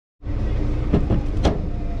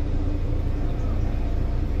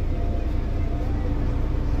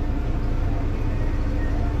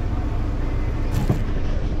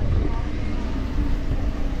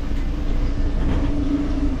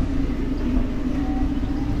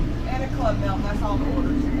club melt. That's all the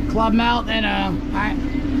orders. Club melt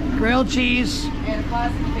and grilled cheese. And a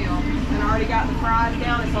classic fill. And I already got the fries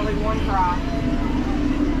down. It's only one fry.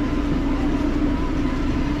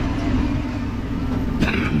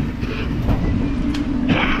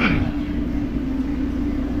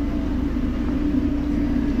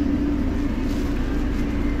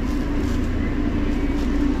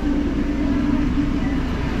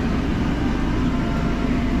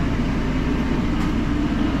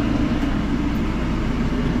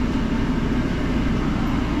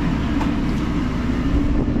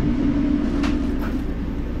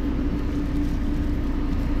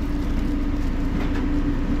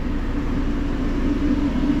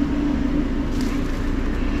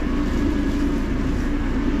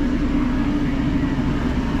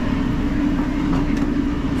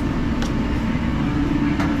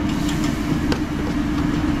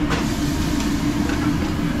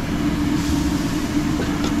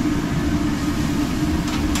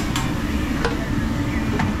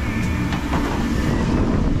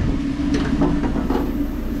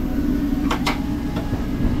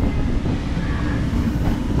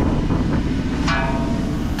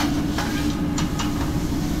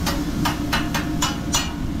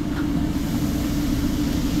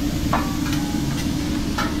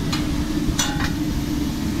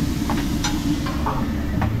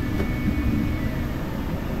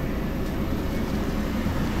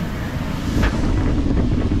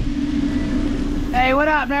 Hey, what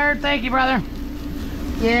up, nerd? Thank you, brother.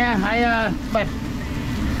 Yeah,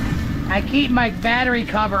 I keep my battery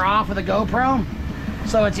cover off of the GoPro,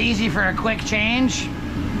 so it's easy for a quick change.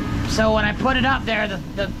 So when I put it up there,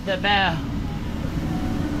 the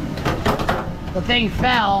thing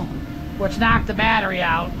fell, which knocked the battery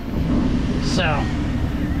out. So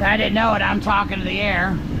I didn't know it. I'm talking to the air.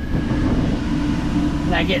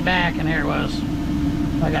 And I get back, and here it was.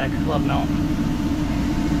 I got a club note.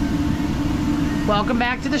 Welcome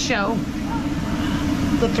back to the show,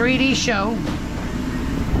 the 3D show.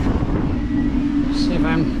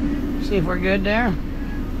 See if we're good there.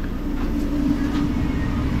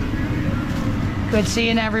 Good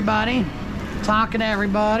seeing everybody, talking to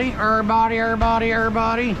everybody,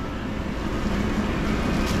 everybody.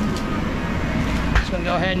 Just gonna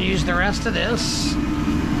go ahead and use the rest of this.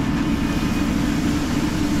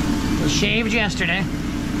 Was shaved yesterday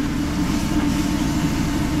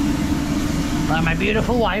by my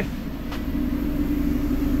beautiful wife.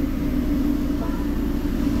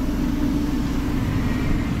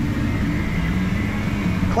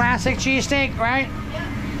 Classic cheesesteak, right? Yep.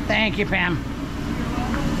 Thank you, Pam.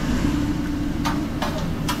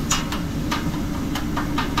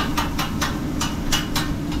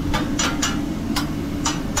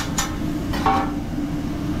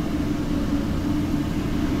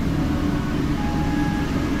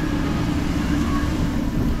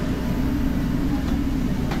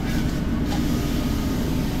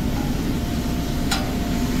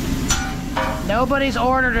 Nobody's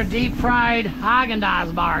ordered a deep fried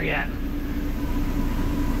Haagen-Dazs bar yet.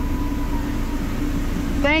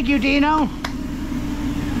 Thank you, Dino.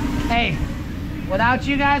 Hey, without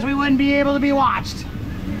you guys, we wouldn't be able to be watched.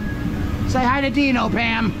 Say hi to Dino,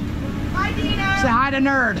 Pam. Hi, Dino. Say hi to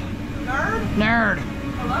Nerd. Nerd? Nerd.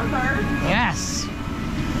 Hello, Nerd. Yes.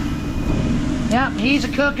 Yep, he's a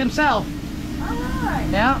cook himself. Alright.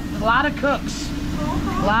 Yep, a lot of cooks.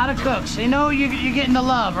 A lot of cooks. You know you're getting the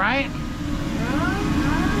love, right?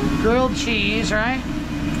 Grilled cheese, right?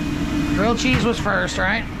 Grilled cheese was first,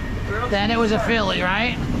 right? Then it was a Philly,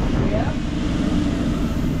 right? Yep.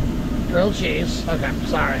 Grilled cheese. Okay,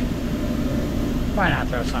 sorry. Why not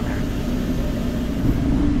throw some here?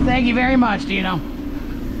 Thank you very much, Dino.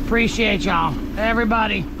 Appreciate y'all.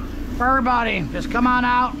 Everybody, just come on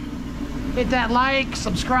out. Hit that like,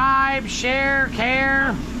 subscribe, share,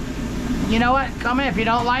 care. You know what? Come in. If you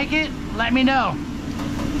don't like it, let me know.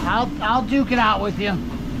 I'll duke it out with you.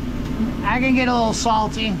 I can get a little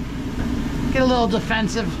salty, get a little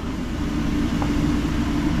defensive.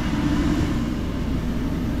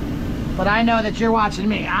 But I know that you're watching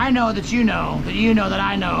me. I know that you know that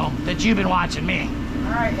I know that you've been watching me.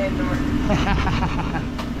 Alright, Ed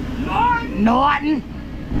Norton.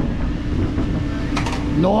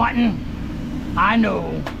 Norton. I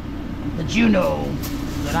know that you know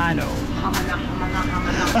that I know.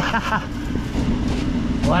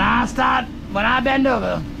 When I bend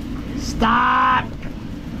over, stop.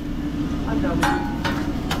 I know.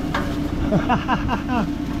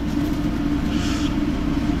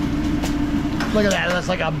 Look at that, that's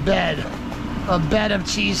like a bed of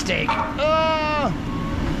cheesesteak. Oh,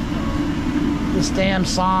 this damn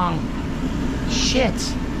song.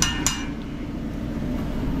 Shit.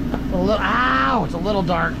 A little, ow, it's a little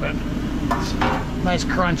dark, but it's nice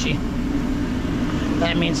crunchy.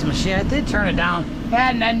 That means some shit. I did turn it down.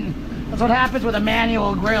 And then that's what happens with a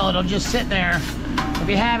manual grill. It'll just sit there. If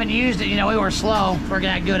you haven't used it, you know, we were slow for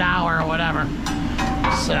that good hour or whatever.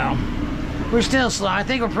 So, we're still slow. I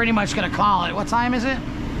think we're pretty much going to call it. What time is it?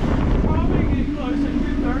 Probably getting close to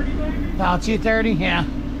 2:30 maybe. About 2:30? Yeah.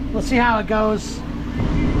 We'll see how it goes.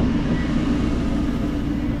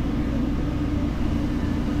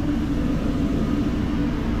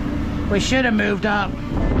 We should have moved up.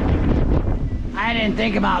 I didn't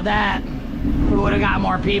think about that. We would have got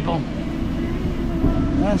more people.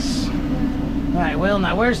 That's... Alright, well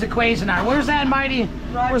now, where's the Cuisinart? Where's that mighty...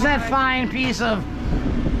 Where's that fine piece of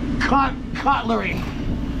cutlery?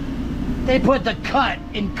 They put the cut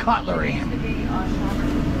in cutlery.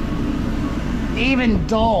 Even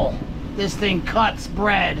dull, this thing cuts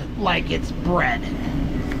bread like it's bread. You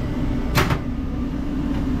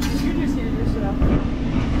just hit yourself.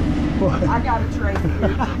 I got a tray for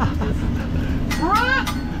you.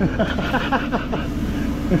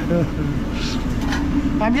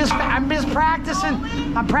 I'm just practicing.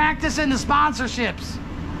 I'm practicing the sponsorships.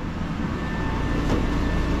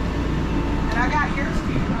 And I got yours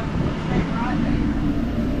too.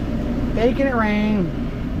 Making it rain.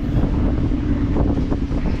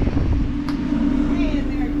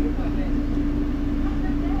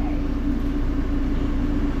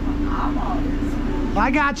 I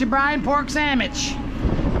got you, Brian. Pork sandwich.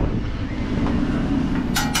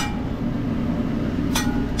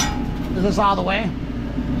 Is this all the way?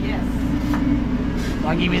 Yes.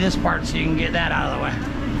 I'll give you this part so you can get that out of the way.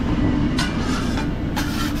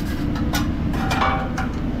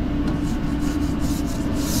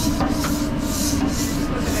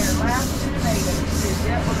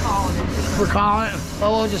 Yep, we're calling it. We're calling it?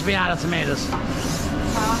 Well, we'll just be out of tomatoes.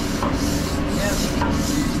 Huh?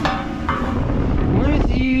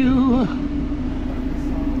 With you.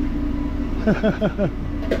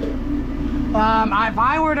 If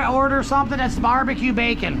I were to order something that's barbecue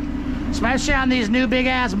bacon, especially on these new big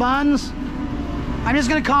ass buns, I'm just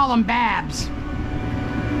gonna call them Babs.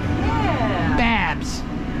 Yeah. Babs.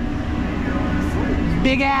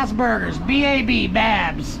 Big ass burgers. B-A-B,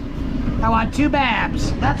 Babs. I want 2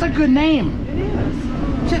 Babs. That's a good name.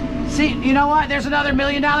 It is. See, you know what? There's another $1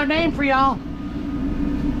 million name for y'all.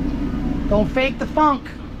 Don't fake the funk.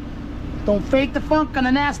 Don't fake the funk on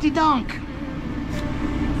a nasty dunk.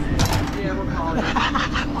 Yeah, we're calling it.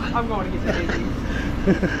 I'm going to get the baby.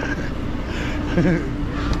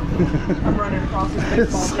 I'm running across this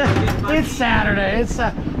baseball field. It's Saturday.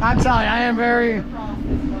 I'm telling you, I am very...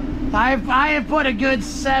 I have put a good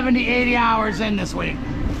 70, 80 hours in this week.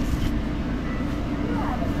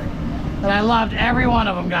 And I loved every one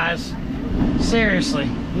of them, guys. Seriously.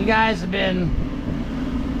 You guys have been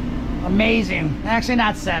amazing. Actually,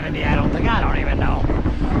 not 70, I don't think. I don't even know.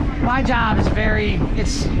 My job is very...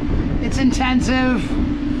 It's intensive.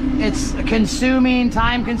 It's consuming,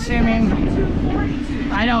 time consuming.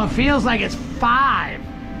 I know, it feels like it's 5.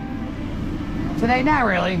 Today, not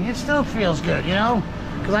really. It still feels good, you know?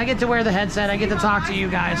 Because I get to wear the headset. I get to talk to you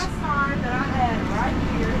guys. That sign that I had right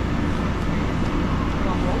here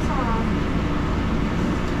the whole time.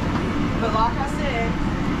 But like I said,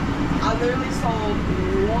 I literally sold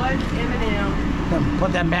 1 M&M.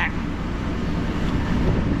 Put them back.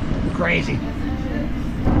 Crazy.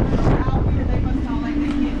 How weird, they must all like they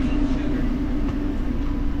can't eat sugar.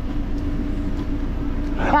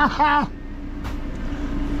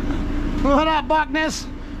 What up, Buckness?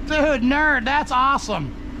 Dude, nerd, that's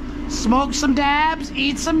awesome. Smoke some dabs,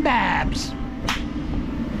 eat some babs.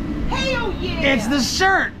 Hell yeah! It's the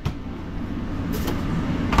shirt.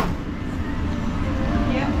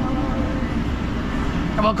 Yep.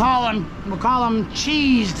 And we'll call them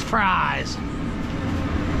cheesed fries.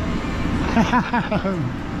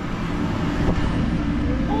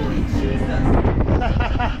 Holy Jesus.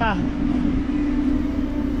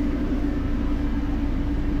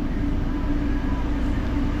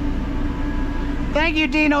 Thank you,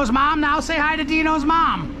 Dino's mom. Now say hi to Dino's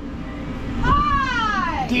mom.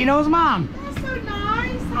 Hi! Dino's mom. That's so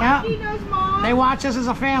nice. Hi, Yeah. Dino's mom. They watch us as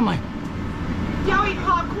a family. Y'all eat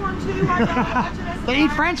popcorn too? I know. Watching us. They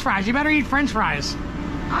eat French fries. You better eat French fries.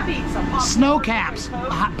 I've eaten some popcorn. Snow caps.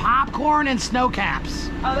 Popcorn and snow caps.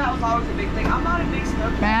 Oh, that was always a big thing. I'm not a big snow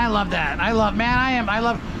cap. Man, I love that. I love.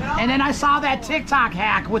 And then I saw that TikTok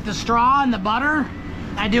hack with the straw and the butter.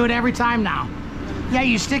 I do it every time now. Yeah,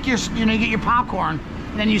 you stick your, you get your popcorn,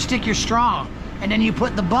 and then you stick your straw, and then you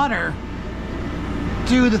put the butter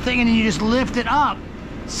through the thing, and then you just lift it up,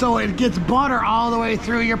 so it gets butter all the way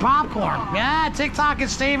through your popcorn. Yeah, TikTok is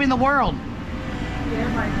saving the world.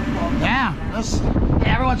 Yeah, yeah,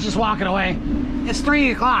 everyone's just walking away. It's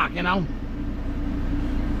 3 o'clock, you know.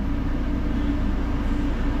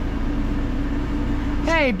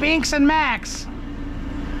 Hey, Binks and Max.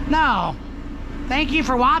 No, thank you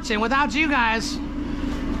for watching. Without you guys,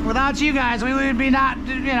 we would be not,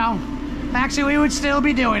 you know, actually we would still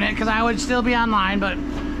be doing it because I would still be online, but,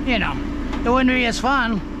 you know, it wouldn't be as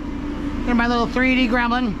fun. Here's my little 3D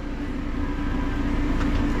gremlin.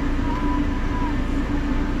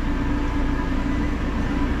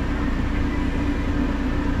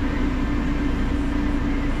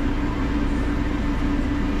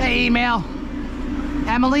 Hey, email.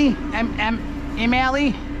 Emily?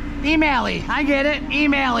 Emaily. I get it.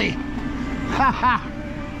 Emaily. Haha.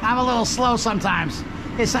 I'm a little slow sometimes.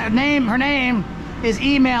 Her name is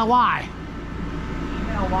Email Y.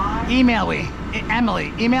 Email Y? Email we.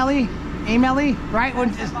 Emily. Emaily? Right?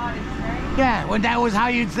 Yeah, when that was how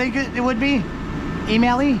you'd think it would be?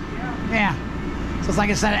 Emaily? Yeah. So it's like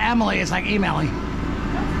instead of Emily, it's like Emaily.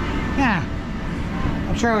 Yeah.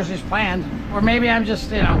 I'm sure it was just planned. Or maybe I'm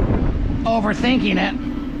just, you know, overthinking it.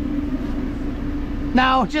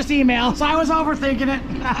 No, just email. So I was overthinking it.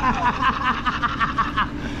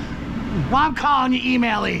 Well, I'm calling you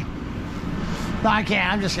Emaily. No, I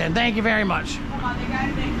can't. I'm just kidding. Thank you very much. Come on, they got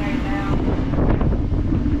a big right now.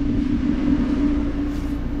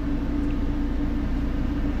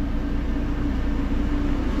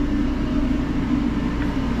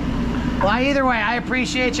 Well, either way, I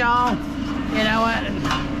appreciate y'all. You know what?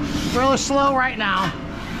 We're a little slow right now.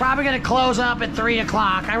 Probably going to close up at 3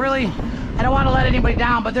 o'clock. I don't want to let anybody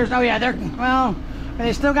down, but there's, oh yeah, well,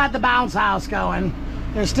 they still got the bounce house going.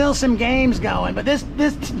 There's still some games going, but this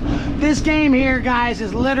game here, guys,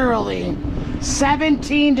 is literally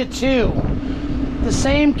 17-2. The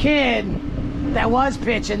same kid that was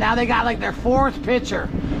pitching, now they got like their 4th pitcher,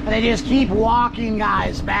 and they just keep walking,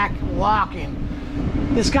 guys, back walking.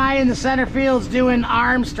 This guy in the center field's doing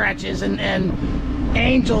arm stretches and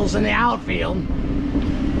angels in the outfield.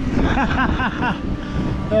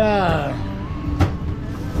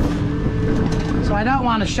 So I don't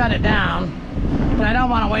want to shut it down, but I don't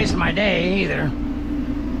want to waste my day either.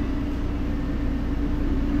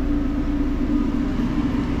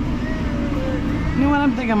 You know what?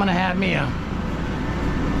 I'm thinking I'm gonna have me a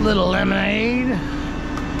little lemonade.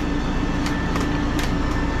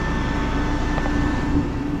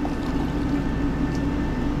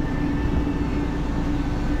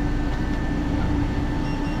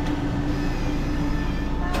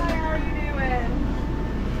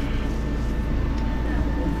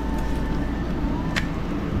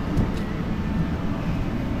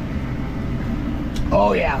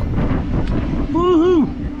 Oh yeah. Woohoo!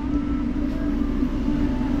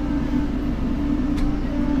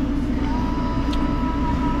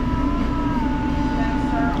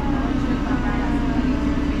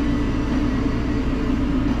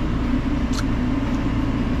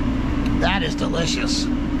 That is delicious.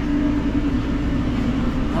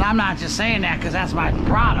 And I'm not just saying that because that's my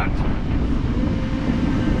product.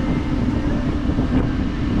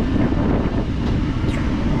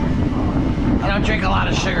 I don't drink a lot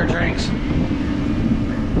of sugar drinks.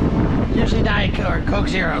 Usually Diet Coke or Coke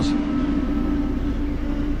Zeros.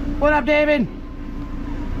 What up, David?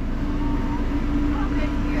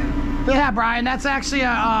 Yeah, Brian, that's actually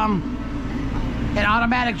an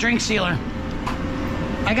automatic drink sealer.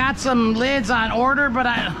 I got some lids on order, but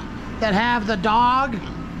that have the dog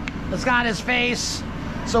that's got his face.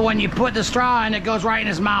 So when you put the straw in, it goes right in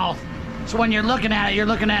his mouth. So when you're looking at it, you're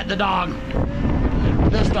looking at the dog.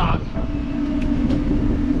 This dog.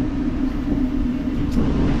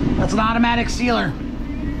 That's an automatic sealer.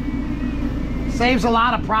 Saves a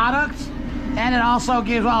lot of product, and it also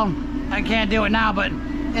gives, well, I can't do it now, but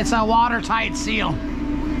it's a watertight seal.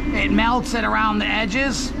 It melts it around the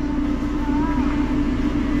edges.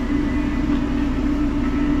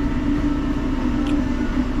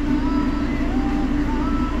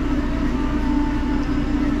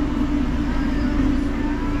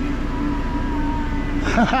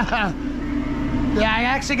 Yeah, I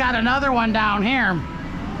actually got another one down here.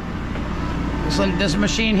 This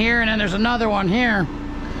machine here, and then there's another one here,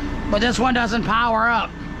 but this one doesn't power up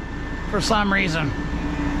for some reason.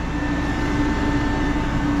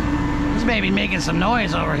 This baby making some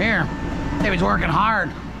noise over here. Baby's working hard.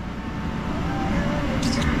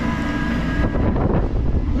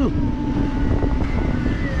 Ooh.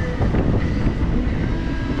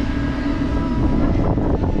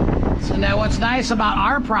 So now what's nice about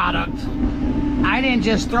our product, I didn't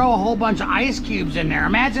just throw a whole bunch of ice cubes in there.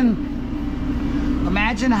 Imagine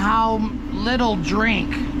how little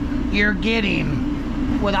drink you're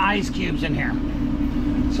getting with ice cubes in here.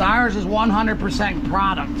 So ours is 100%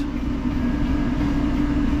 product.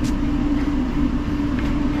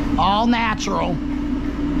 All natural.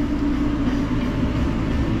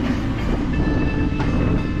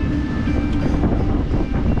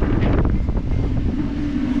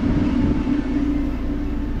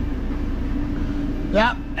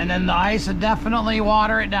 Yep, and then the ice would definitely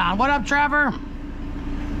water it down. What up, Trevor?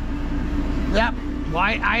 Yep,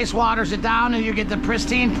 white ice waters it down and you get the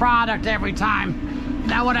pristine product every time.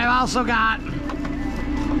 Now what I've also got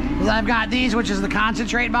is I've got these, which is the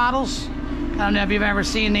concentrate bottles. I don't know if you've ever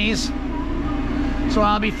seen these. So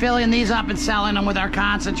I'll be filling these up and selling them with our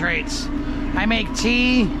concentrates. I make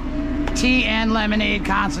tea and lemonade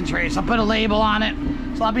concentrates. I'll put a label on it,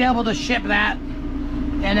 so I'll be able to ship that.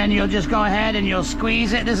 And then you'll just go ahead and you'll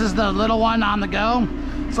squeeze it. This is the little one on the go.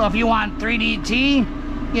 So if you want 3D tea,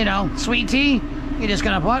 you know, sweet tea, you're just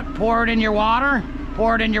gonna pour it in your water,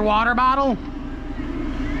 pour it in your water bottle,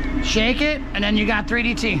 shake it, and then you got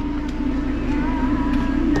 3D tea.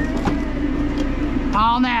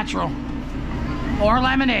 All natural. Or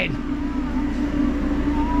lemonade.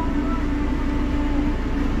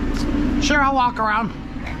 Sure, I'll walk around.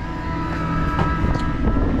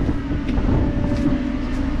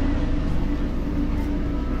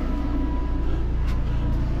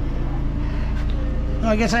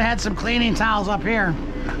 I guess I had some cleaning towels up here.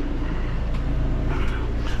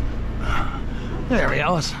 There we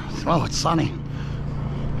go. Oh, it's sunny.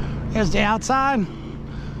 Here's the outside.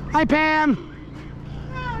 Hi, Pam.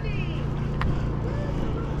 Howdy.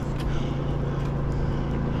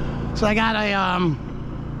 So I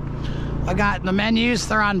got the menus.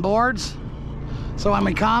 They're on boards. So when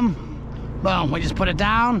we come, boom, we just put it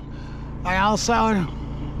down. I also,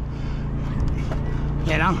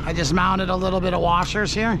 you know, I just mounted a little bit of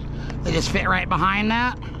washers here. They just fit right behind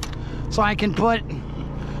that. So I can put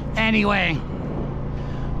anyway.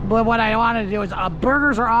 But what I wanted to do is,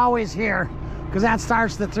 burgers are always here, because that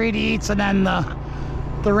starts the 3D Eats, and then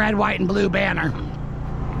the red, white, and blue banner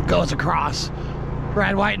goes across.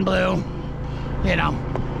 Red, white, and blue, you know.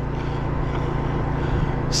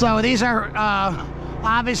 So these are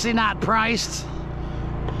obviously not priced,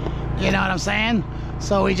 you know what I'm saying?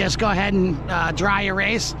 So we just go ahead and dry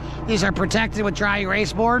erase. These are protected with dry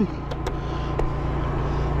erase board.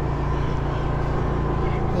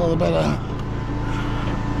 A little bit of...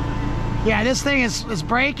 Yeah, this thing is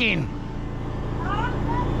breaking.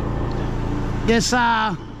 This, we're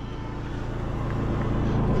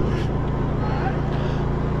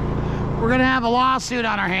gonna have a lawsuit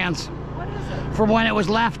on our hands. What is it? From when it was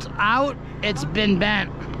left out, it's been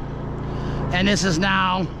bent. And this is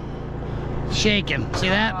now shaking. See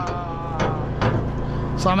that?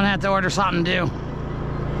 So I'm gonna have to order something to do.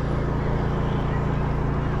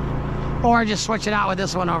 Or just switch it out with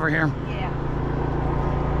this one over here. Yeah.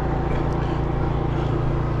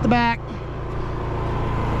 The back.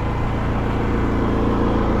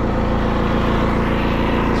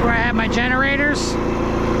 That's where I have my generators.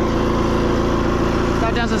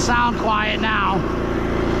 That doesn't sound quiet now,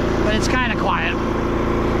 but it's kind of quiet.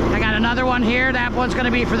 I got another one here. That one's gonna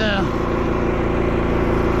be for the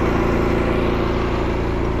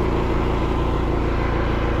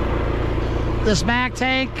this back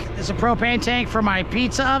tank is a propane tank for my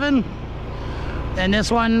pizza oven. And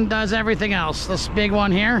this one does everything else. This big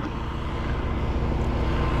one here.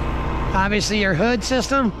 Obviously your hood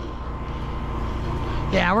system.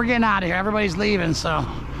 Yeah, we're getting out of here. Everybody's leaving, so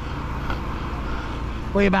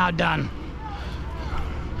we about done.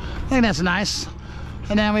 I think that's nice.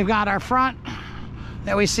 And then we've got our front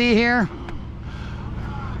that we see here.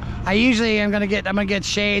 I'm gonna get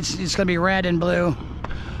shades. It's gonna be red and blue.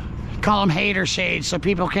 Call them hater shades so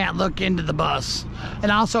people can't look into the bus.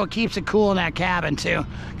 And also it keeps it cool in that cabin too.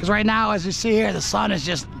 Because right now, as you see here, the sun is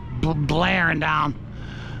just blaring down.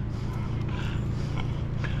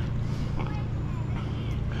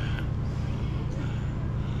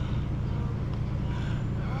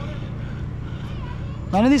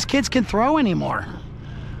 None of these kids can throw anymore.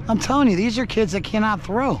 I'm telling you, these are kids that cannot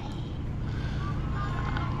throw.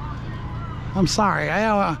 I'm sorry,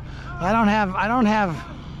 I don't have,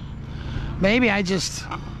 maybe I just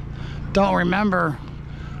don't remember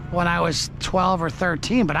when I was 12 or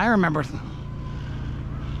 13, but I remember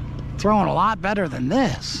throwing a lot better than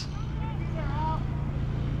this.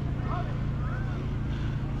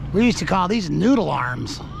 We used to call these noodle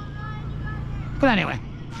arms. But anyway,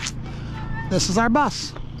 this is our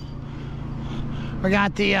bus. We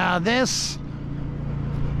got the this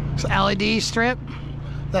LED strip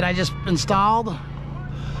that I just installed.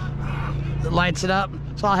 It lights it up.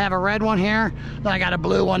 So I'll have a red one here. Then I got a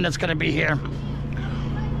blue one that's gonna be here.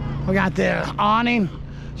 We got the awning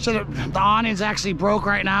So the awning's actually broke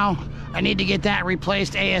right now. I need to get that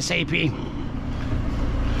replaced ASAP.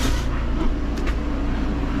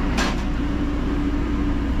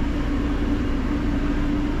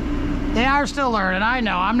 They are still learning. I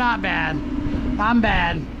know. I'm not bad. I'm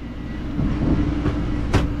bad.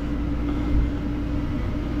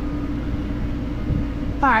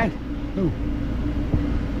 All right. Ooh.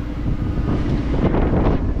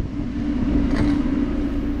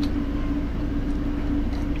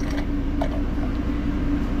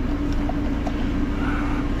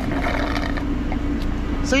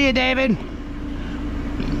 See you, David.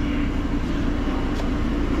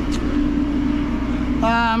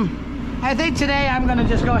 I think today I'm gonna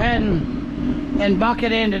just go ahead and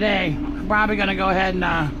bucket in today. I'm probably gonna go ahead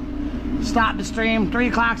and stop the stream. 3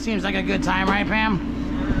 o'clock seems like a good time, right, Pam?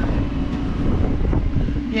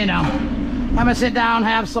 You know, I'm gonna sit down,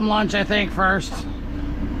 have some lunch, I think, first.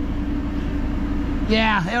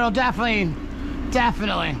 Yeah, it'll definitely.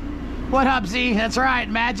 What up, Z? That's right,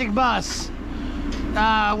 Magic Bus.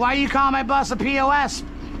 Why do you call my bus a POS,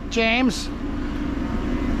 James?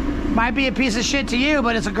 Might be a piece of shit to you,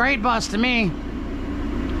 but it's a great bus to me.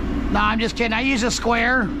 No, I'm just kidding. I use a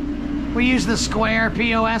Square. We use the Square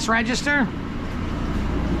POS register.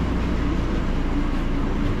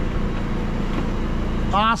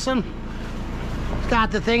 Awesome. It's got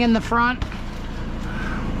the thing in the front.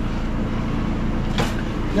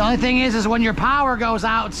 The only thing is when your power goes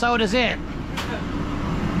out, so does it.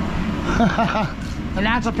 And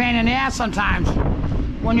that's a pain in the ass sometimes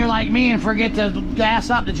when you're like me and forget to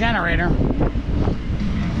gas up the generator.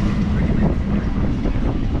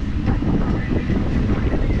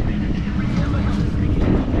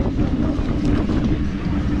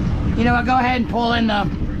 You know what, go ahead and pull in the...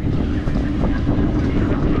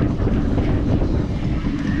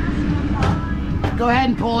 Go ahead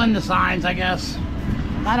and pull in the signs, I guess.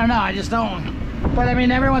 I don't know, I just don't... But I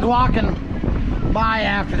mean, everyone's walking by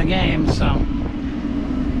after the game, so...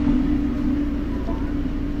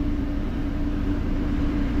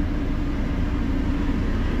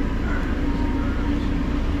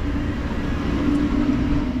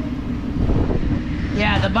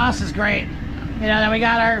 Yeah, the bus is great. You know, then we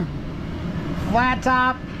got our flat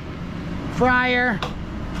top, fryer,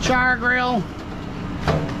 char grill,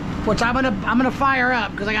 which I'm gonna fire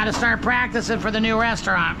up because I got to start practicing for the new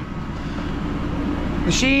restaurant.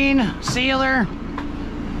 Machine, sealer,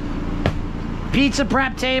 pizza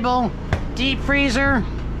prep table, deep freezer,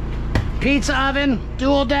 pizza oven,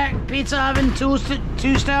 dual deck pizza oven,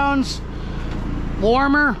 two stones,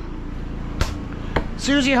 warmer,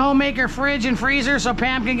 Susie Homemaker fridge and freezer so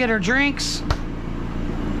Pam can get her drinks.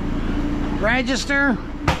 Register.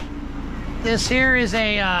 This here is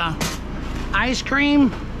a ice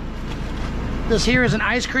cream. This here is an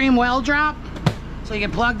ice cream well drop. So you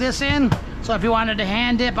can plug this in. So if you wanted to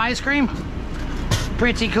hand dip ice cream,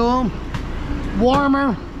 pretty cool.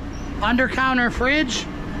 Warmer, under counter fridge.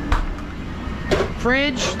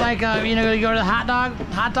 Fridge, like you know, you go to the hot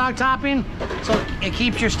dog topping, so it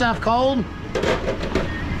keeps your stuff cold.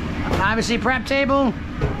 Obviously prep table,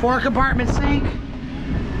 4-compartment sink,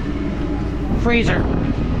 freezer.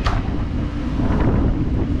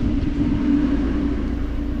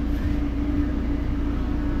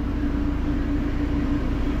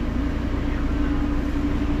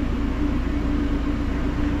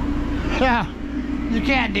 Yeah, you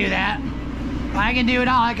can't do that. I can do it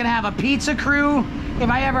all. I can have a pizza crew if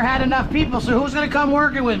I ever had enough people. So who's gonna come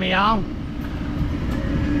working with me, y'all?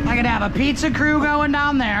 I could have a pizza crew going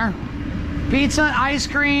down there, pizza, ice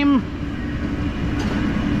cream,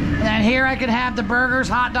 and then here I could have the burgers,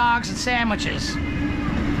 hot dogs, and sandwiches.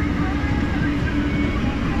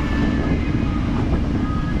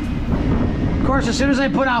 Of course, as soon as I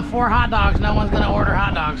put out 4 hot dogs, no one's gonna order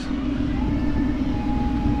hot dogs.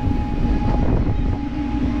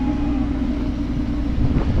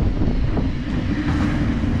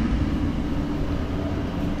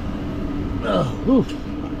 Ugh, oof.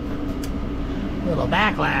 Little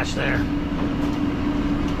backlash there.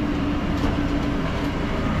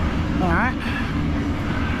 All right.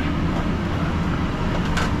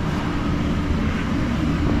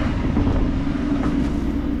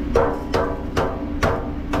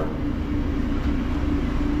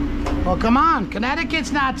 Well, come on.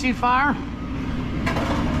 Connecticut's not too far.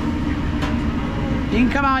 You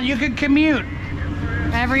can come out. You could commute.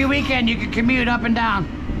 Every weekend you could commute up and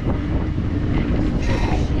down.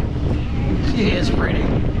 She is pretty.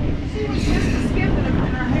 She was just a skipping and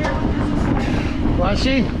her hair was Was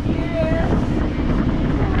she? Yeah.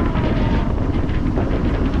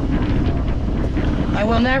 I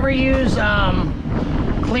will never use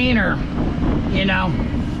cleaner, you know.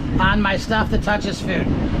 on my stuff that touches food.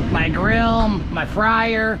 My grill, my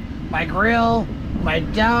fryer, my grill, my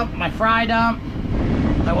dump, my fry dump.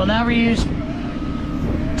 I will never use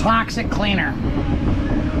toxic cleaner.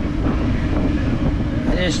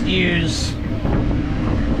 I just use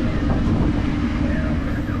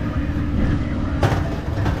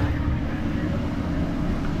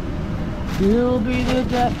you'll be the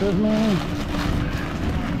death of me.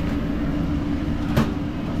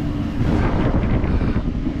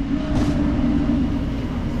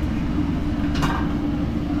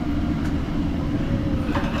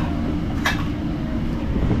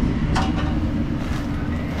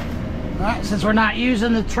 Alright, since we're not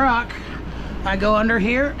using the truck, I go under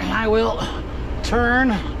here and I will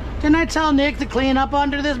turn. Didn't I tell Nick to clean up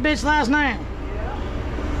under this bitch last night?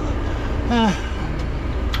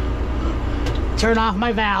 Turn off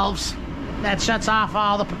my valves. That shuts off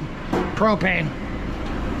all the propane.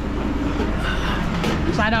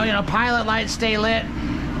 So I don't, you know, pilot lights stay lit,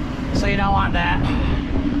 so you don't want that.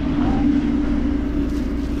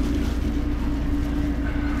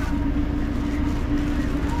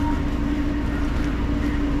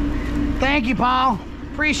 Thank you, Paul.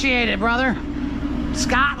 Appreciate it, brother.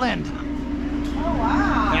 Scotland. Oh,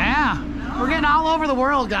 wow. Yeah. We're getting all over the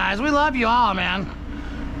world, guys. We love you all, man.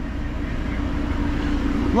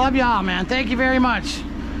 Love y'all, man. Thank you very much.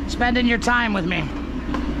 Spending your time with me.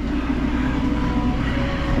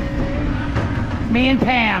 Me and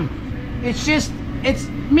Pam. It's just, it's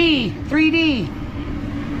me, 3D.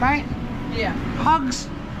 Right? Yeah. Hugs.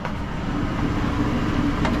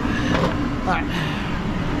 All right.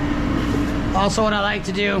 Also, what I like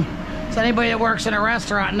to do is anybody that works in a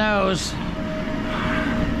restaurant knows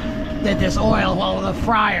that this oil, well, the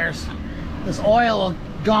fryers, this oil will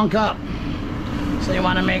gunk up. So you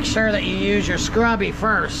want to make sure that you use your scrubby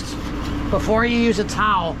first before you use a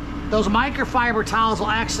towel. Those microfiber towels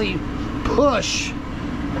will actually push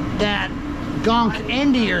that gunk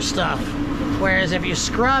into your stuff. Whereas if you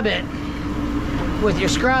scrub it with your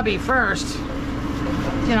scrubby first,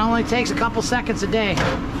 you know, it only takes a couple seconds a day.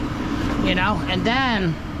 You know, and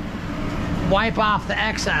then wipe off the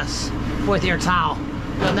excess with your towel.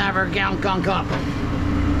 You'll never gunk up.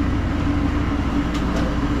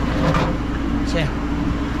 See,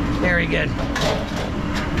 very good. All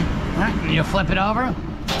right, and you'll flip it over.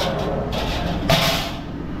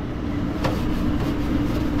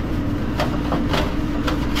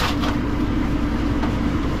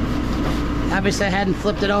 Obviously, I hadn't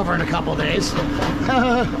flipped it over in a couple days.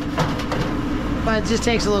 But it just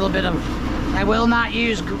takes a little bit of... I will not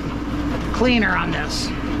use cleaner on this.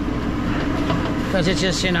 Because it's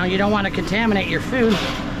just, you know, you don't want to contaminate your food.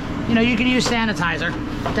 You know, you can use sanitizer.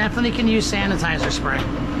 Definitely can use sanitizer spray.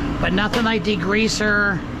 But nothing like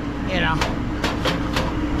degreaser, you know.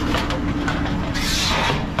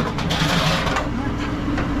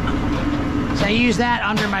 So I use that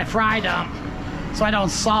under my fry dump. So I don't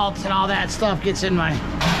salt and all that stuff gets in my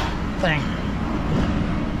thing.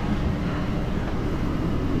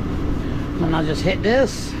 And I'll just hit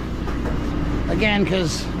this again,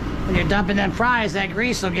 because when you're dumping them fries, that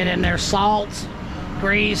grease will get in there. Salt,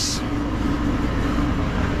 grease.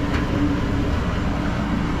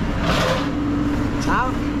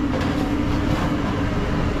 Top.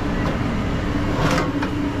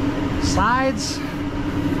 Sides.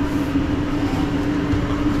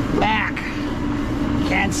 Back.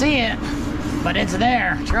 Can't see it, but it's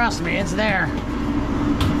there. Trust me, it's there.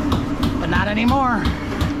 But not anymore.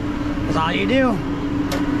 That's all you do.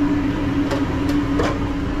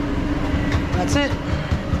 That's it.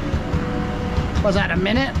 Was that a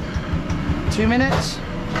minute? 2 minutes?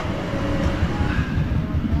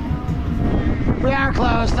 We are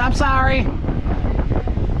closed. I'm sorry.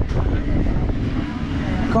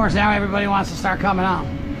 Of course, now everybody wants to start coming out.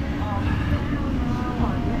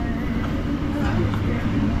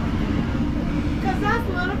 Because that's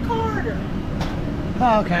Little Carter.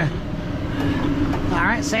 Oh, okay. All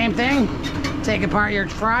right, same thing. Take apart your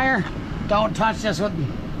fryer. Don't touch this with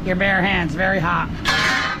your bare hands. Very hot.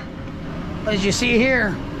 But as you see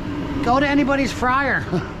here, go to anybody's fryer.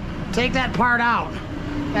 Take that part out.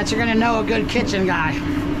 That's you're gonna know a good kitchen guy.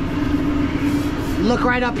 Look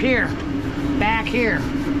right up here, back here.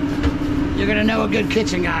 You're gonna know a good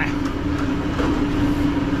kitchen guy.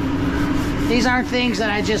 These aren't things that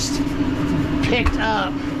I just picked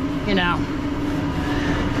up, you know.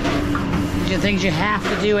 These are things you have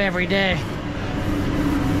to do every day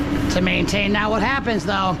to maintain. Now what happens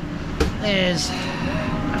though is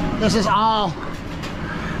this is all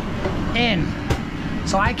in.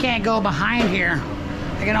 So I can't go behind here.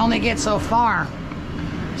 I can only get so far.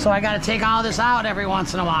 So I got to take all this out every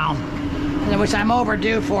once in a while, which I'm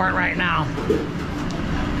overdue for it right now.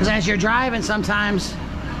 Because as you're driving, sometimes,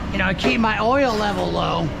 you know, I keep my oil level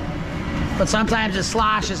low, but sometimes it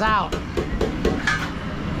sloshes out.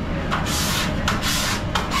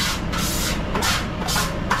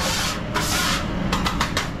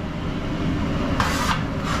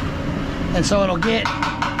 And so it'll get,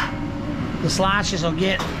 the sloshes will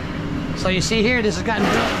get, so you see here, this has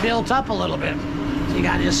gotten built up a little bit. So you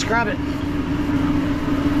gotta just scrub it.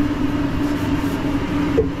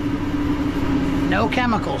 No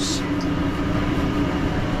chemicals.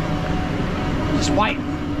 Just white.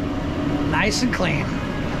 Nice and clean.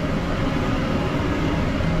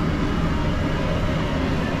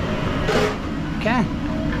 Okay.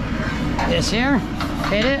 This here,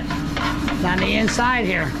 hit it. On the inside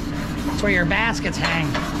here. That's where your baskets hang.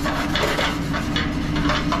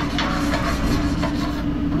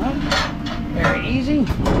 Very easy.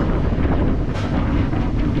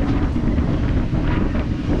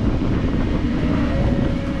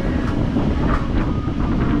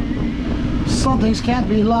 Some things can't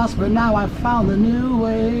be lost, but now I found the new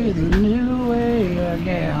way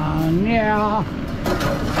again, yeah.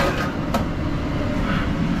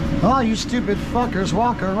 All you stupid fuckers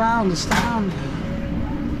walk around this town.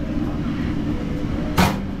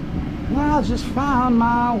 I just found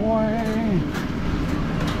my way.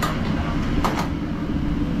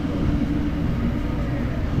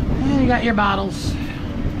 And you got your bottles.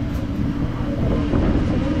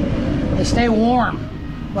 They stay warm.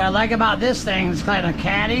 What I like about this thing, it's kind of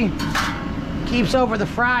caddy. Keeps over the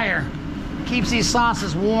fryer. Keeps these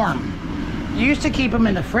sauces warm. You used to keep them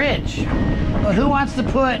in the fridge. But who wants to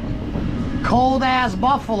put cold ass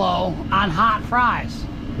buffalo on hot fries?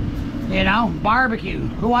 You know, barbecue.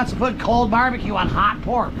 Who wants to put cold barbecue on hot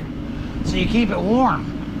pork? So you keep it warm.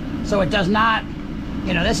 So it does not,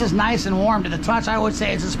 you know, this is nice and warm to the touch. I would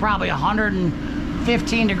say this is probably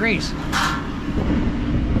 115 degrees.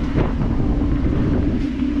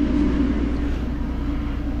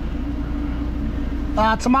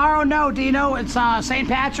 Tomorrow, no, Dino. It's St.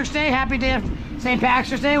 Patrick's Day. Happy day of St.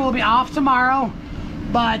 Patrick's Day. We'll be off tomorrow.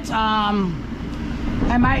 But I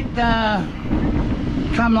might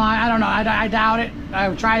come on. I don't know. I doubt it.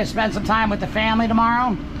 I'll try to spend some time with the family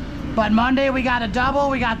tomorrow. But Monday we got a double.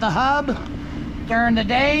 We got the hub during the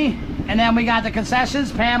day. And then we got the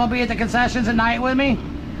concessions. Pam will be at the concessions at night with me.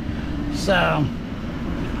 So.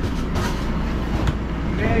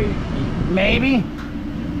 Maybe.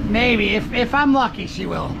 Maybe. If I'm lucky, she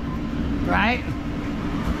will. Right?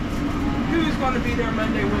 Who's going to be there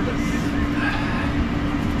Monday with us?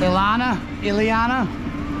 Ileana.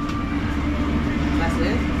 That's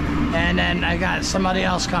it? And then I got somebody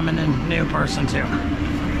else coming in, new person too.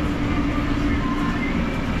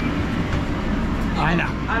 I know.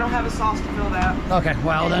 I don't have a sauce to fill that. Okay,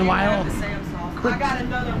 well then why don't... The Sam sauce. I got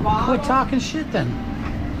another bottle. Quit talking shit then.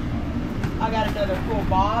 I got another full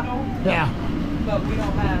bottle. Yeah. But we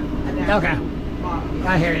don't have an actual bottle.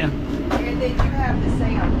 I hear you. And then you have the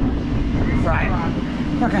Sam. Right.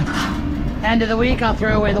 Okay. End of the week, I'll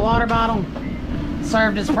throw away the water bottle.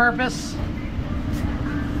 Served its purpose.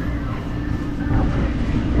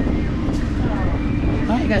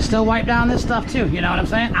 Well, you gotta still wipe down this stuff too, you know what I'm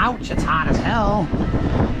saying? Ouch, it's hot as hell.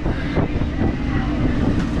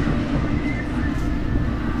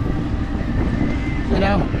 You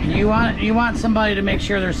know, you want somebody to make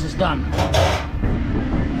sure this is done.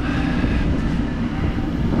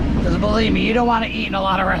 Because believe me, you don't want to eat in a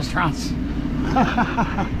lot of restaurants.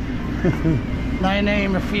 I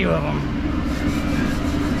name a few of them.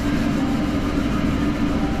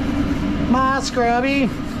 My scrubby,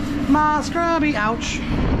 ouch.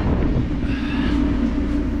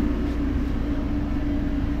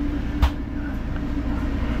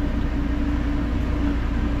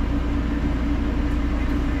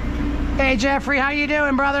 Hey Jeffrey, how you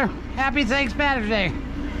doing, brother? Happy St. Patrick's Day.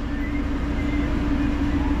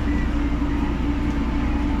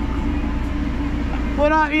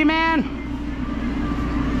 What up, you man?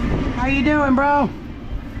 How you doing, bro?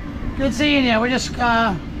 Good seeing you. We're just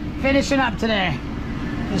finishing up today.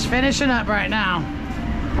 Just finishing up right now.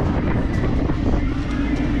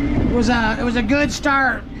 It was a good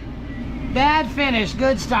start. Bad finish,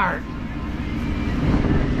 good start.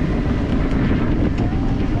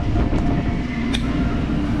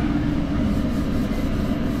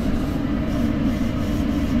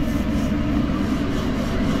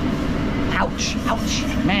 Ouch, ouch,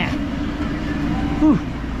 man. Whew.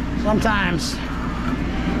 Sometimes.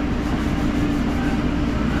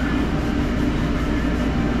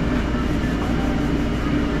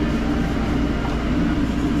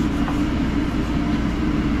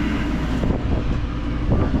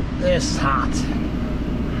 This is hot.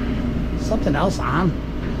 Something else on?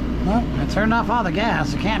 Nope, I turned off all the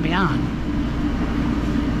gas. It can't be on.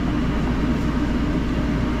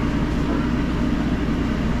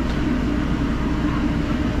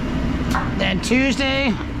 Then Tuesday,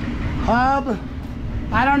 hub.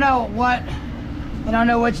 I don't know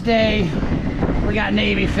which day we got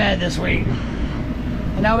Navy Fed this week.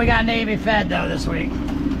 I know we got Navy Fed though this week.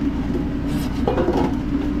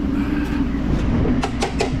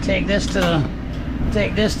 Take this to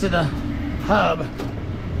the hub.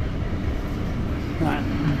 All right.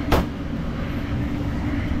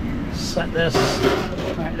 Set this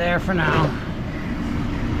right there for now.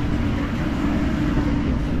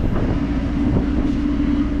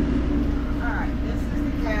 Alright, this is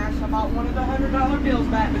the cash. I bought one of the $100 bills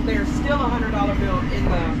back, but there's still a $100 bill in the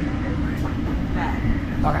bag.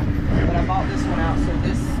 Okay. But I bought this one out, so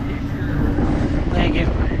this is yours. Thank you.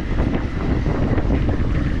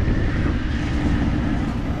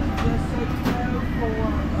 Just so you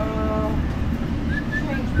know for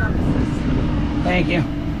change purposes. Thank you.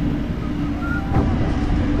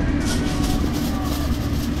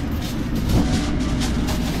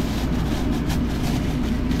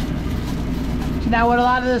 Now, what a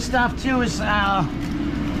lot of this stuff too is, you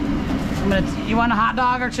want a hot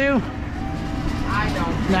dog or two? I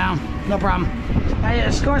don't. No, no problem.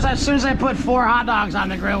 Of course, as soon as I put 4 hot dogs on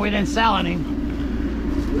the grill, we didn't sell any.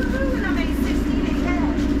 Woohoo, and I made 16 in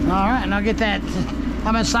cash. All right, and I'll get that. I'm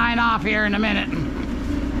gonna sign off here in a minute.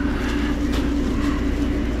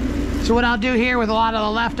 So what I'll do here with a lot of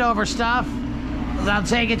the leftover stuff is I'll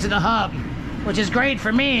take it to the hub, which is great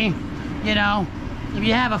for me. You know, if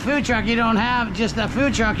you have a food truck, you don't have just a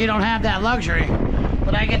food truck, you don't have that luxury.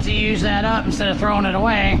 But I get to use that up instead of throwing it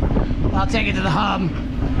away. I'll take it to the hub.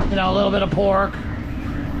 You know, a little bit of pork.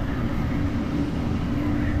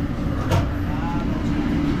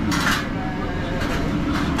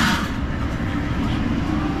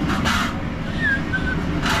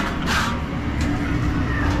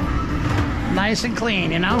 Nice and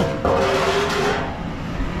clean, you know?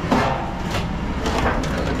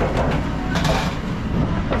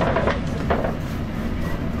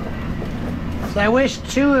 So I wish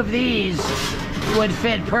 2 of these would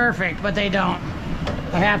fit perfect, but they don't.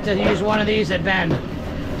 I have to use one of these that bend.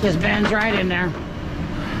 Just bends right in there.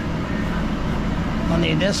 I'll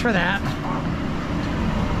need this for that.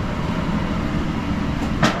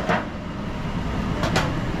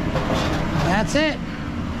 That's it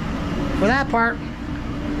for that part.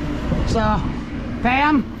 So,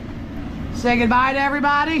 Pam, say goodbye to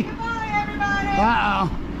everybody. Goodbye, everybody.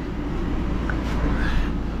 Uh-oh.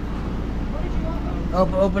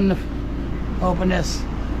 Open this.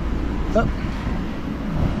 Oh.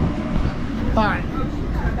 All right.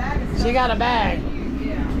 She got a bag.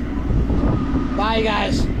 Yeah. Bye, you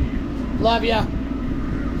guys. Love ya.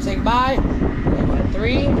 Say goodbye.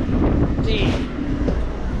 3D.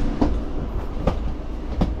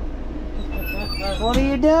 What are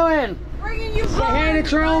you doing? Bringing you Say hey to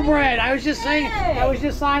Trail Bread. I was just saying. Hey. I was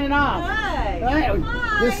just signing off. Hi. Right. Hi.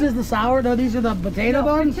 This is the sourdough. These are the potato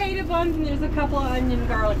buns. Potato buns, and there's a couple of onion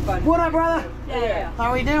garlic buns. What up, brother? Yeah.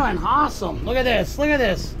 How are we doing? Awesome. Look at this. Look at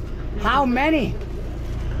this. How many?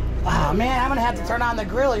 Oh, man, I'm going to have to turn on the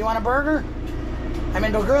grill. You want a burger? I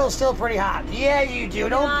mean, the grill's still pretty hot. Yeah, you do.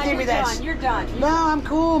 Don't give me that. You're done. No, I'm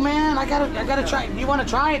cool, man. I gotta try. You want to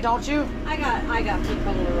try it, don't you? I got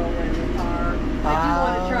piccolo roll in the car. I do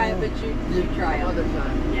want to try it, but you try it other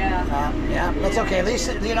time. Yeah. Yeah, that's okay. At least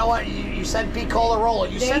you know what you said. Piccola roll.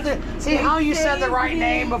 You said the. See how you said the right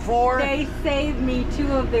name before. They saved me 2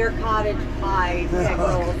 of their cottage pie egg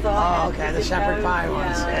rolls. So okay, the shepherd pie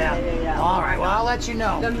ones. Yeah. All right. Well, I'll let you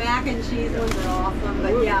know. The mac and cheese ones are awesome,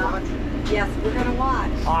 but yeah. Yes, we're gonna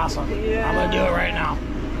watch. Awesome. Yeah. I'm gonna do it right now.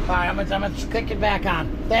 All right, I'm gonna click it back on.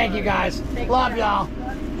 Thank you guys. Love y'all.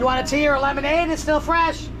 You want a tea or a lemonade? It's still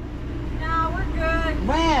fresh. No, we're good.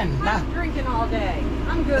 Man, I'm drinking all day.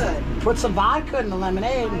 I'm good. put some vodka in the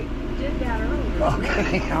lemonade. I did that earlier.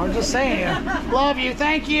 Okay, I was just saying. Love you.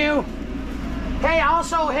 Thank you. Hey,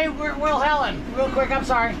 also, hey, Will Helen, real quick. I'm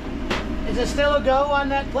sorry. Is it still a go on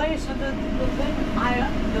that place? The thing?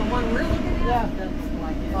 The one we're looking at? Yeah. That's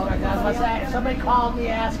like it. Okay, I was about to say, somebody called me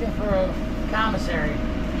asking for a commissary.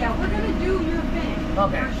 Yeah, we're gonna do your thing.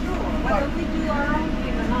 Okay. For sure. Whether we do our own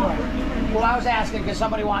thing or not, we're doing Well, I was asking because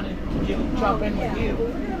somebody wanted to jump in with you.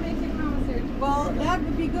 We're gonna make the commissary. Well, that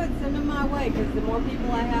would be good. Send them my way, because the more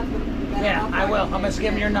people I have, the better. Yeah, I will. I'm gonna give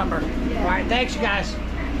them your number. Yeah. All right, thanks, you guys.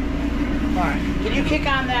 All right, can you kick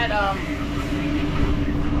on that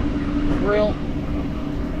grill?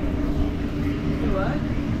 What?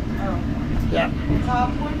 Oh. Yep. Top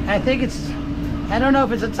one? I think it's I don't know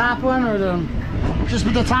if it's the top one or just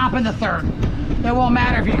the top and the third. It won't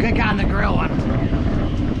matter if you click on the grill one.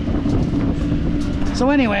 So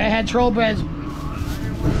anyway, I had Trollbreads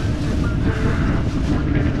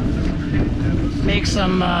make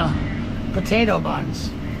some potato buns.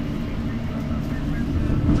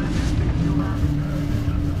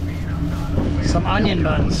 Some onion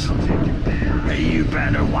buns. Hey, you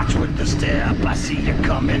better watch with the step. I see you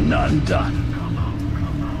coming undone.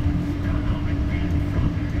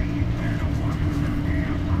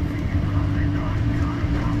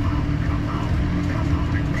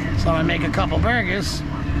 So I'm gonna make a couple burgers. All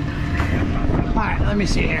right, let me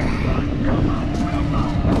see here.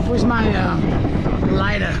 Where's my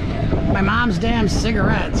lighter? My mom's damn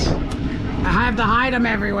cigarettes. I have to hide them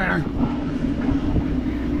everywhere.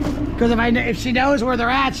 Because if she knows where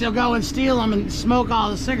they're at, she'll go and steal them and smoke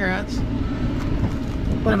all the cigarettes.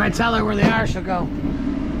 But if I tell her where they are, she'll go.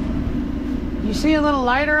 You see a little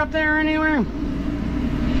lighter up there anywhere?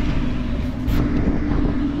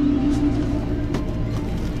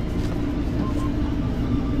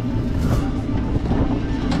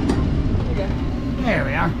 There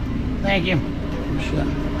we are. Thank you. Shut up.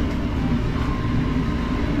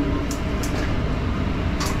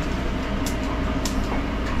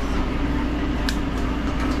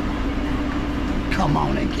 Come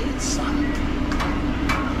on and get some.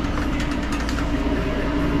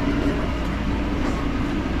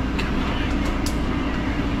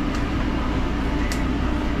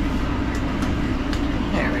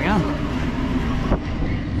 There we go.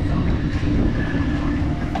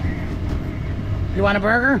 You want a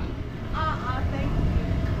burger? Thank you.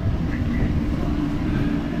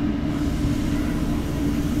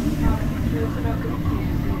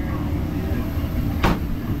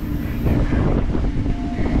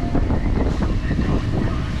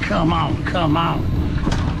 Come on, come on.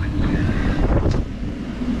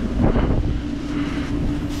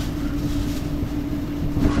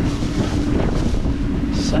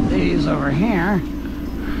 Set these over here.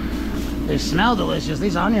 They smell delicious,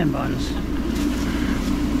 these onion buns.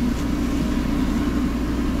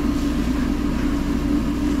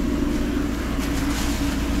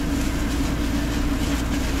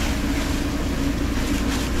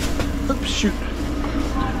 Oops, shoot.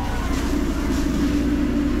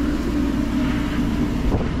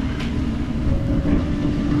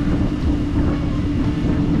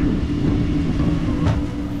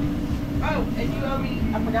 Oh, and you owe me,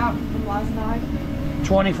 I forgot from last night.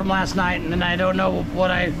 20 from last night, and then I don't know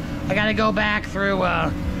what I gotta go back through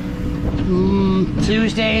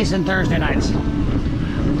Tuesdays and Thursday nights. And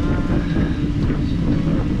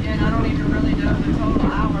I don't even really know the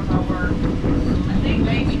total hours I work. I think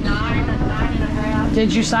maybe 9.5.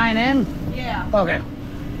 Did you sign in? Yeah. Okay.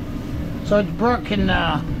 So Brooke can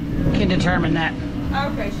determine that.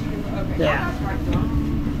 Okay, she can, okay. Yeah. Oh, that's right, Dawn.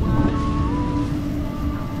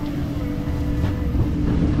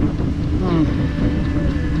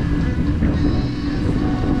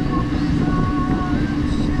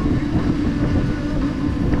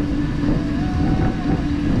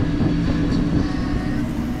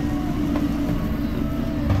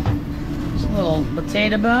 It's a little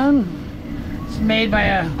potato bun. It's made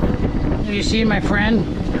by you see my friend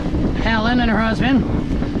Helen and her husband.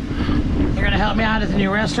 They're gonna help me out at the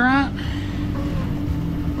new restaurant.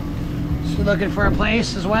 She's looking for a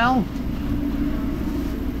place as well.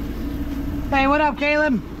 Hey, what up,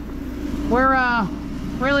 Caleb? We're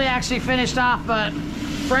really actually finished off, but a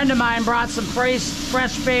friend of mine brought some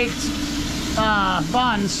fresh baked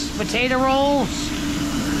buns, potato rolls,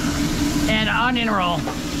 and onion roll.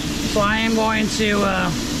 So I am going to,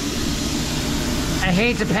 I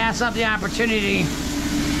hate to pass up the opportunity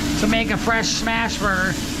to make a fresh smash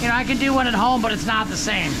burger. You know, I can do one at home, but it's not the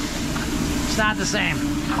same. It's not the same.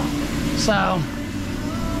 So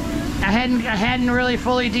I hadn't really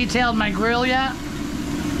fully detailed my grill yet,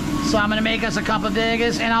 so I'm gonna make us a couple of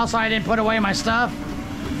burgers, and also I didn't put away my stuff.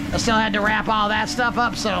 I still had to wrap all that stuff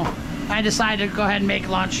up, so I decided to go ahead and make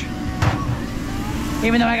lunch.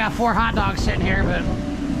 Even though I got 4 hot dogs sitting here, but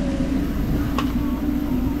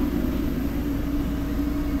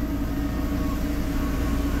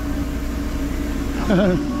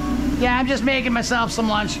yeah, I'm just making myself some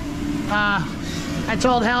lunch. I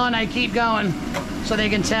told Helen I'd keep going so they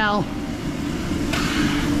can tell.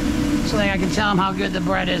 So that I can tell them how good the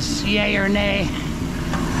bread is, yay or nay.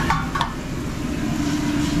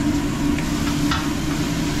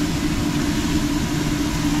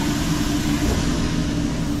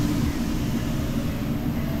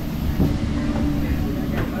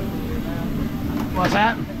 What's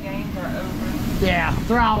that? The games are over. Yeah,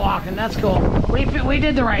 they're out walking. That's cool. We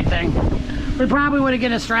did the right thing. We probably would have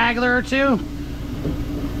get a straggler or two,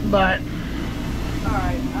 but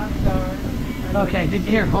Alright, I'm done. okay.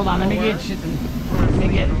 Here, hold on. Let me get you. Let me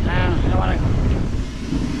get. I don't want to.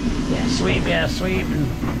 Yeah, sweep. Yeah, sweep. And,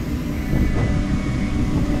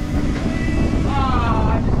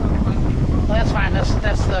 well, that's fine. That's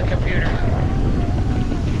the computer.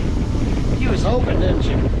 You was hoping, didn't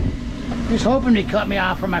you? You was hoping to cut me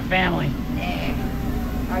off from my family.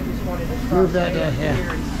 I just wanted to start Move that, right yeah.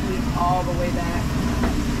 here and sweep all the way back.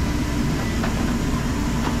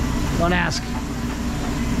 Don't ask.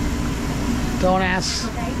 Don't ask.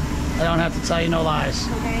 Okay. I don't have to tell you no lies.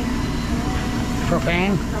 Okay.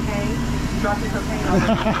 Propane? Okay. Drop your propane on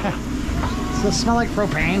there. Does it smell like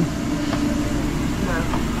propane? No.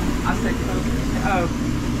 I said focus. Oh.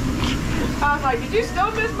 I was like, did you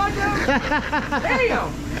still miss my joke? Damn.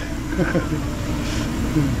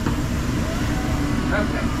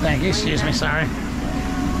 Okay. Thank you. Excuse me. Sorry. I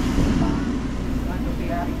can be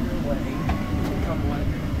out of your way. Come on.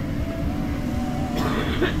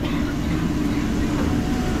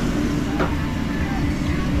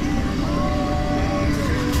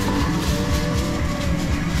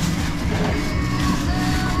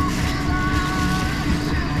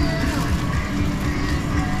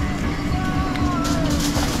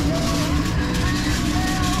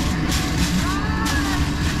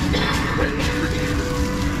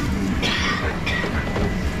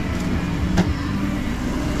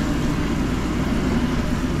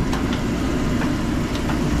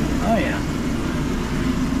 Oh yeah.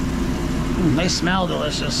 They smell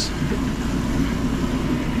delicious.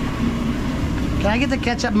 Can I get the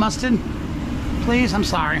ketchup mustard, please? I'm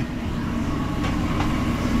sorry.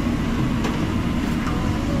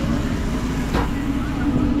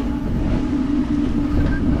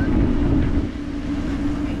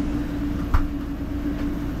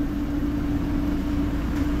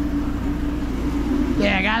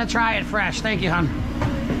 Yeah, I gotta try it fresh. Thank you, hon.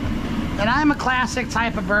 And I'm a classic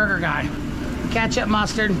type of burger guy. Ketchup,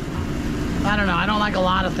 mustard. I don't know. I don't like a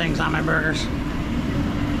lot of things on my burgers.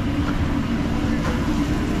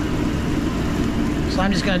 So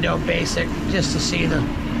I'm just gonna do a basic just to see the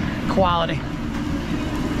quality.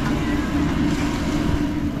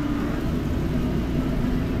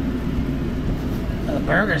 The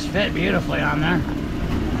burgers fit beautifully on there.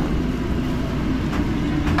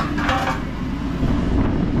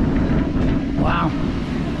 Wow.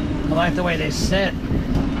 I like the way they sit.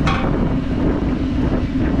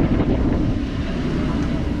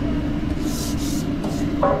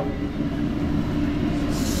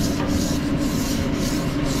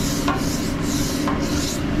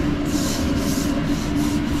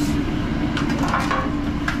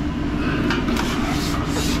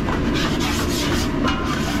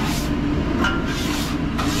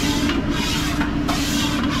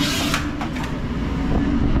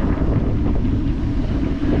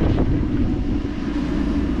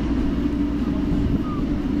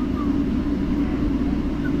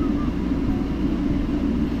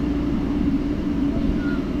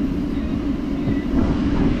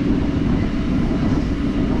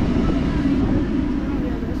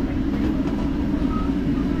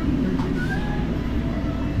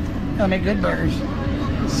 They'll make good burgers.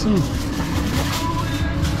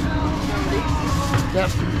 Yep.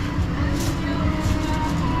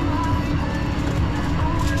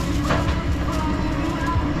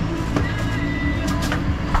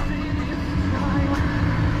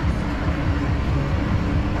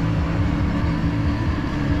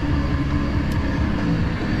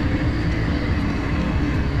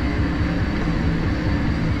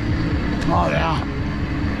 Oh yeah.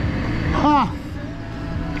 Huh.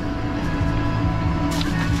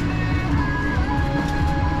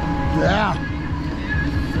 Yeah.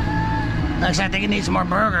 Actually, I think it needs more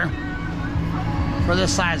burger for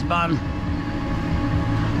this size bun.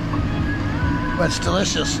 But it's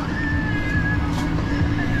delicious.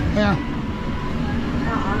 Yeah.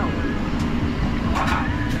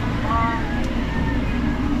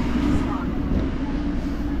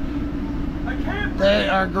 They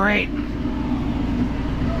are great.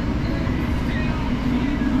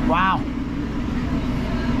 Wow.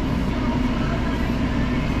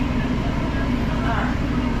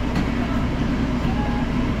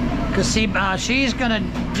 Cause see, she's gonna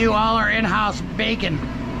do all her in-house baking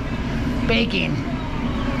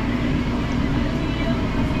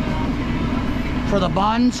for the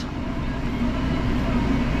buns.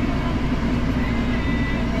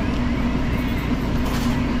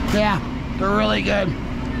 Yeah, they're really good.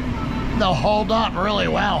 They'll hold up really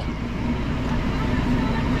well.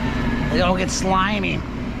 They don't get slimy.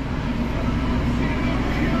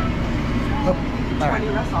 Oh, 20,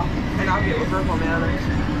 that's all. And I'll get with Virgo man.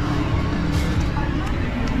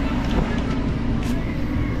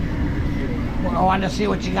 Well, I wanted to see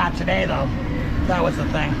what you got today, though. That was the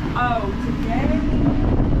thing. Oh, today?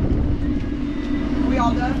 We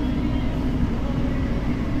all done?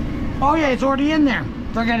 Oh yeah, it's already in there.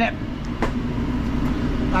 Forget it.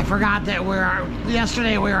 I forgot that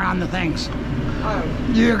yesterday we were on the things. Oh.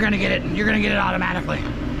 You're gonna get it. You're gonna get it automatically.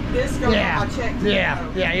 This goes on my check today, Yeah,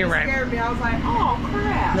 though. yeah, you're right. It scared me. I was like, oh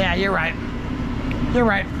crap. Yeah, you're right. You're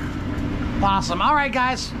right. Awesome. All right,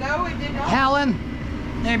 guys. No, it did not.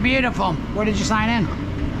 Helen, they're beautiful. Where did you sign in?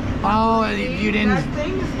 Oh, you didn't. That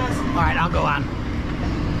thing is messed up. All right, I'll go on.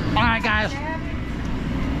 All right, guys.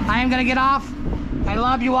 I am gonna get off. I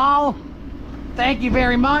love you all. Thank you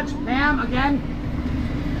very much, ma'am. Again.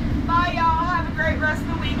 Bye, y'all. Have a great rest of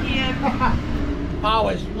the weekend.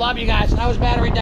 Always love you guys. That was battery down.